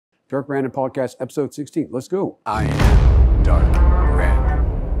Dark Branded Podcast, episode 16. Let's go. I am Dark Branded.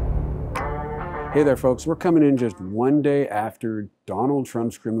 Hey there, folks. We're coming in just one day after Donald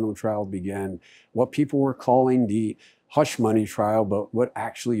Trump's criminal trial began, what people were calling the hush money trial, but what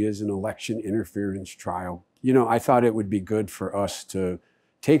actually is an election interference trial. You know, I thought it would be good for us to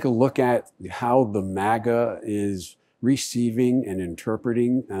take a look at how the MAGA is receiving and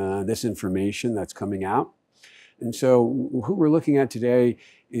interpreting this information that's coming out. And so who we're looking at today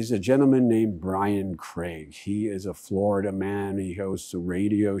is a gentleman named Brian Craig. He is a Florida man. He hosts a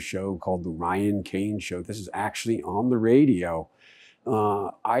radio show called The Ryan Kane Show. This is actually on the radio.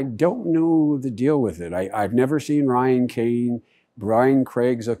 I don't know the deal with it. I've never seen Ryan Kane. Brian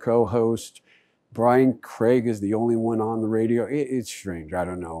Craig's a co-host. Brian Craig is the only one on the radio. It's strange. I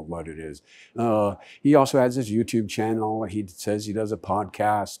don't know what it is. He also has his YouTube channel. He says he does a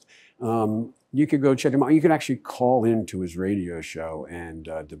podcast. You could go check him out. You can actually call into his radio show and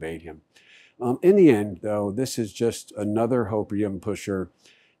debate him. In the end, though, this is just another hopium pusher.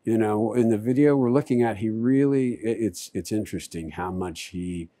 You know, in the video we're looking at, he really, it's interesting how much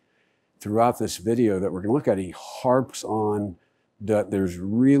he, throughout this video that we're going to look at, he harps on that there's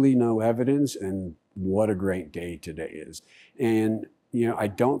really no evidence and what a great day today is. And, you know, I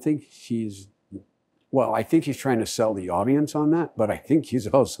don't think well, I think he's trying to sell the audience on that, but I think he's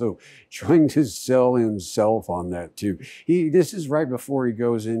also trying to sell himself on that too. This is right before he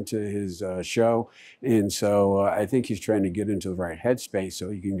goes into his show. And so I think he's trying to get into the right headspace so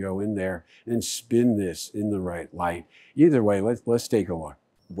he can go in there and spin this in the right light. Either way, let's take a look.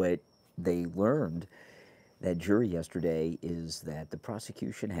 What they learned, that jury yesterday, is that the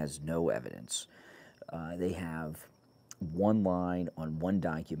prosecution has no evidence. They have one line on one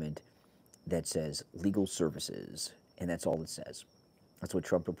document that says legal services, and that's all it says. That's what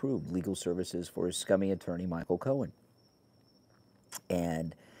Trump approved, legal services for his scummy attorney, Michael Cohen.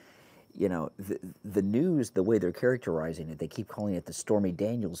 And, you know, the news, the way they're characterizing it, they keep calling it the Stormy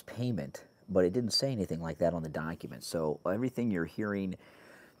Daniels payment, but it didn't say anything like that on the document. So everything you're hearing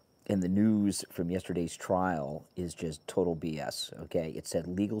in the news from yesterday's trial is just total BS, okay? It said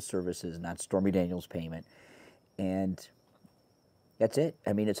legal services, not Stormy Daniels payment, and that's it.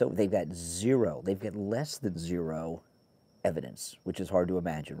 I mean, they've got less than zero evidence, which is hard to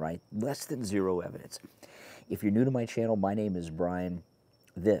imagine, right? Less than zero evidence. If you're new to my channel, my name is Brian.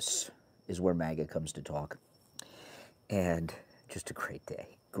 This is where MAGA comes to talk. And just a great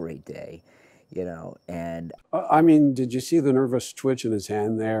day, you know, and... I mean, did you see the nervous twitch in his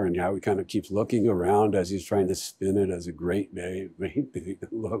hand there and how he kind of keeps looking around as he's trying to spin it as a great day?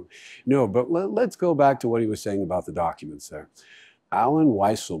 No, but let's go back to what he was saying about the documents there. Alan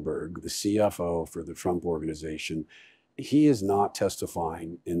Weisselberg, the CFO for the Trump Organization, he is not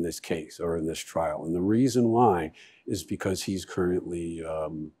testifying in this case or in this trial. And the reason why is because he's currently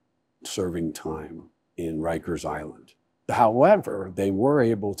serving time in Rikers Island. However, they were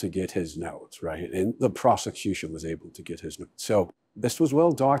able to get his notes, right? And the prosecution was able to get his notes. So this was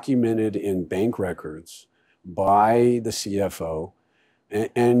well documented in bank records by the CFO.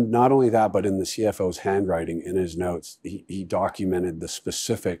 And not only that, but in the CFO's handwriting in his notes, he documented the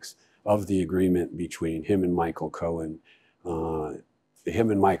specifics of the agreement between him and Michael Cohen. Him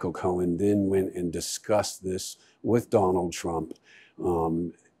and Michael Cohen then went and discussed this with Donald Trump.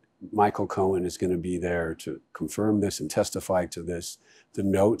 Michael Cohen is going to be there to confirm this and testify to this. The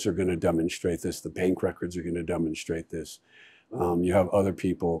notes are going to demonstrate this. The bank records are going to demonstrate this. You have other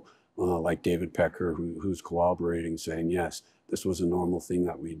people like David Pecker who's cooperating, saying, yes, this was a normal thing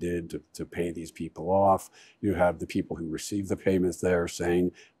that we did to pay these people off. You have the people who received the payments there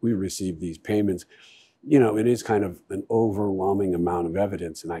saying, we received these payments. You know, it is kind of an overwhelming amount of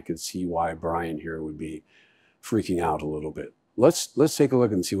evidence, and I could see why Brian here would be freaking out a little bit. Let's take a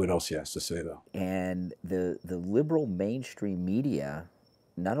look and see what else he has to say, though. And the liberal mainstream media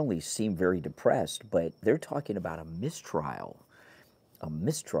not only seem very depressed, but they're talking about a mistrial.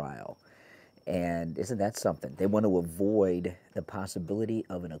 And isn't that something? They want to avoid the possibility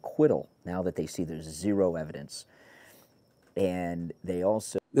of an acquittal now that they see there's zero evidence. And they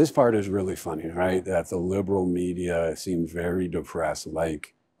also... This part is really funny, right? That the liberal media seems very depressed.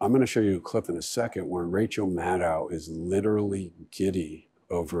 Like, I'm going to show you a clip in a second where Rachel Maddow is literally giddy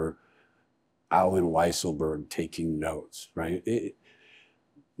over Alan Weisselberg taking notes, right?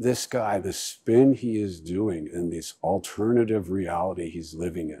 This guy, the spin he is doing in this alternative reality he's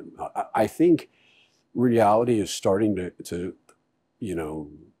living in, I think reality is starting to, you know,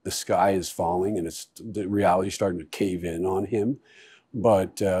 the sky is falling and the reality is starting to cave in on him.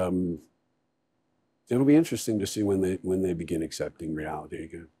 But it'll be interesting to see when they begin accepting reality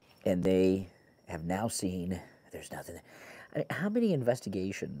again. And they have now seen there's nothing. How many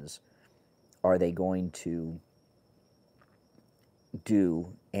investigations are they going to do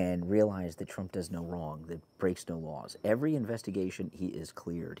and realize that Trump does no wrong, that breaks no laws? Every investigation, he is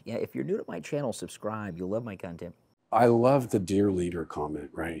cleared. Yeah, if you're new to my channel, subscribe. You'll love my content. I love the dear leader comment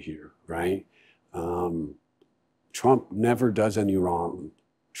right here, right? Trump never does any wrong.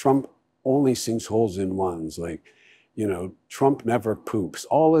 Trump only sinks holes in ones. Like, you know, Trump never poops.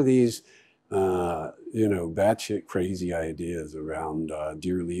 All of these, you know, batshit crazy ideas around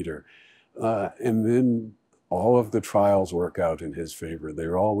dear leader. And then all of the trials work out in his favor.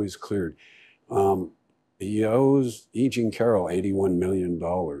 They're always cleared. He owes E. Jean Carroll $81 million.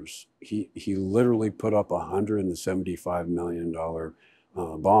 He literally put up a $175 million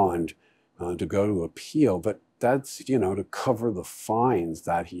bond to go to appeal, but that's, you know, to cover the fines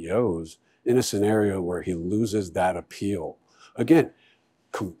that he owes in a scenario where he loses that appeal. Again,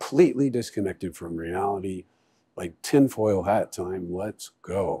 completely disconnected from reality, like tinfoil hat time, let's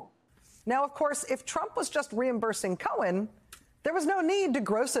go. Now, of course, if Trump was just reimbursing Cohen, there was no need to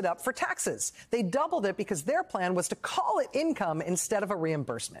gross it up for taxes. They doubled it because their plan was to call it income instead of a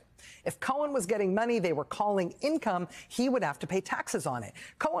reimbursement. If Cohen was getting money they were calling income, he would have to pay taxes on it.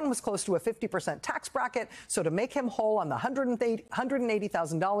 Cohen was close to a 50% tax bracket, so to make him whole on the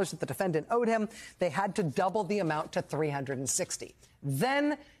 $180,000 that the defendant owed him, they had to double the amount to $360,000.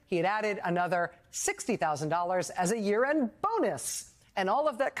 Then he had added another $60,000 as a year-end bonus. And all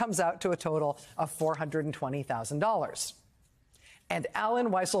of that comes out to a total of $420,000. And Alan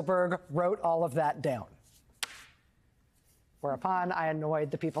Weisselberg wrote all of that down. Whereupon I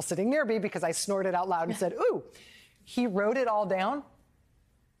annoyed the people sitting near me because I snorted out loud and said, ooh, he wrote it all down?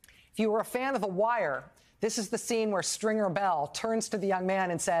 If you were a fan of The Wire, this is the scene where Stringer Bell turns to the young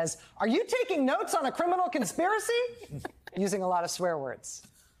man and says, are you taking notes on a criminal conspiracy? Using a lot of swear words.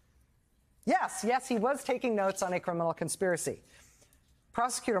 Yes, he was taking notes on a criminal conspiracy.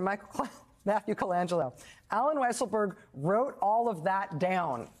 Prosecutor Matthew Colangelo, Alan Weisselberg wrote all of that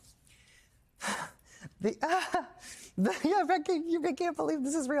down. I can't believe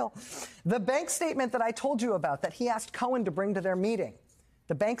this is real. The bank statement that I told you about that he asked Cohen to bring to their meeting,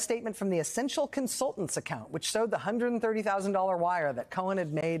 the bank statement from the Essential Consultants account, which showed the $130,000 wire that Cohen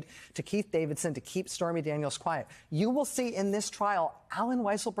had made to Keith Davidson to keep Stormy Daniels quiet. You will see in this trial Alan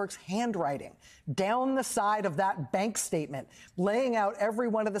Weisselberg's handwriting down the side of that bank statement, laying out every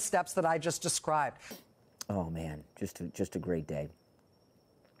one of the steps that I just described. Oh, man, just a great day.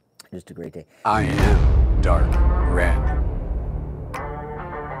 Just a great day. I am dark red.